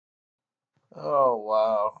Oh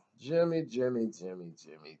wow. Jimmy.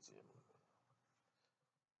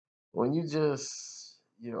 When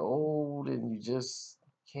you're old and you just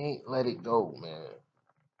can't let it go, man.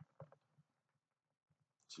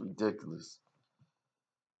 It's ridiculous.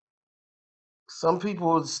 Some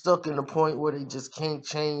people are stuck in the point where they just can't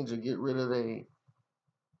change or get rid of they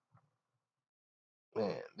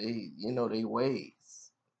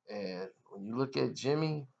ways. And when you look at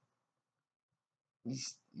Jimmy,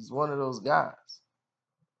 he's one of those guys.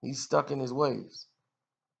 He's stuck in his ways.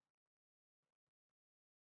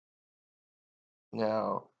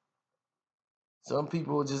 Now, some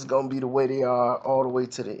people are just gonna be the way they are all the way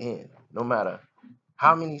to the end, no matter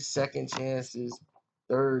how many second chances,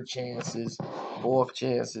 third chances, fourth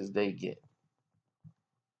chances they get.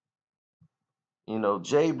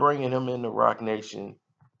 Jay bringing him into Rock Nation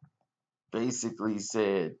basically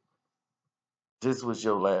said this was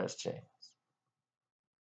your last chance.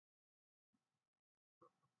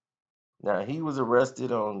 Now he was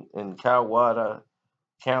arrested in Cowada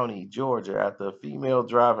County, Georgia, after a female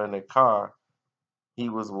driver in a car he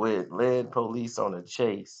was with led police on a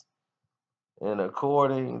chase. And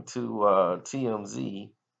according to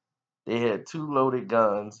TMZ, they had two loaded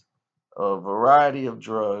guns, a variety of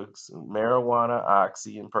drugs, marijuana,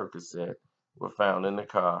 oxy, and Percocet were found in the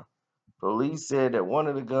car. Police said that one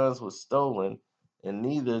of the guns was stolen, and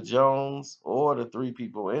neither Jones or the three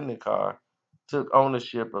people in the car took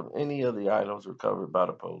ownership of any of the items recovered by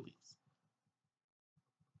the police.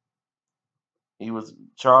 He was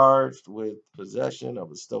charged with possession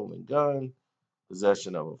of a stolen gun,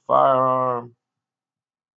 possession of a firearm,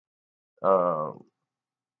 um,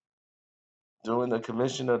 during the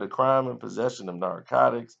commission of the crime and possession of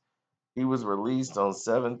narcotics. He was released on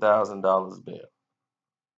 $7,000 bail.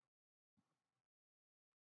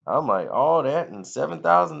 I'm like, all that and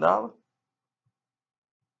 $7,000?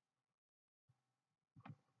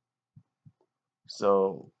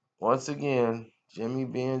 So once again, Jimmy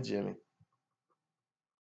being Jimmy.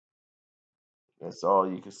 That's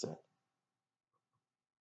all you can say.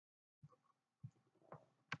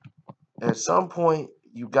 At some point,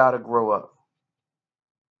 you gotta grow up.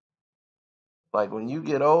 Like when you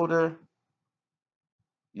get older,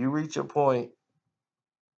 you reach a point.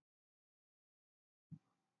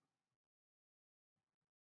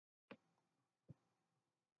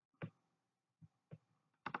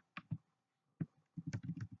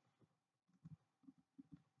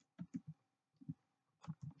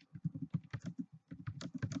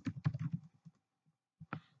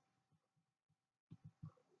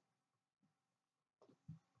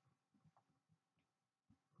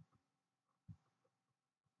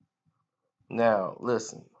 Now,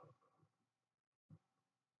 listen.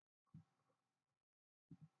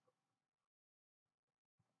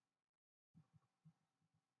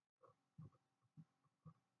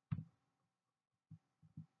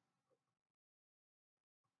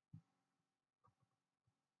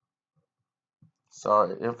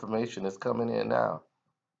 Sorry, information is coming in now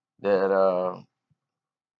that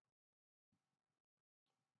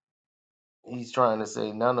he's trying to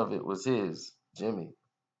say none of it was his, Jimmy.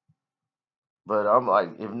 But I'm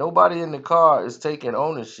like, if nobody in the car is taking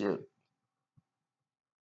ownership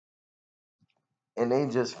and they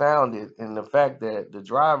just found it, and the fact that the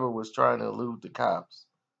driver was trying to elude the cops,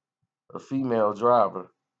 a female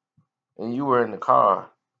driver, and you were in the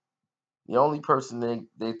car, the only person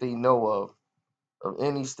they know of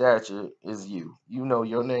any stature is you. You know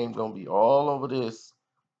your name gonna be all over this,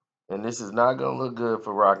 and this is not gonna look good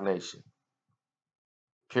for Rock Nation.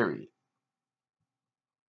 Period.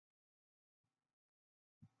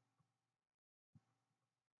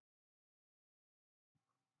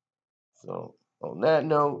 So on that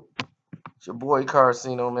note, it's your boy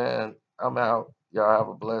Carcino, man. I'm out. Y'all have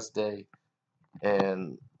a blessed day.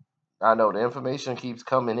 And I know the information keeps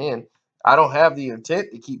coming in. I don't have the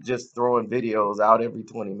intent to keep just throwing videos out every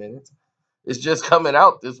 20 minutes. It's just coming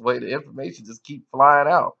out this way. The information just keep flying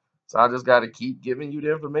out. So I just got to keep giving you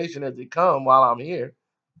the information as it come while I'm here.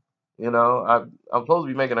 I'm supposed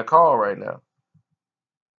to be making a call right now.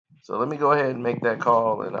 So let me go ahead and make that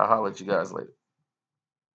call, and I'll holler at you guys later.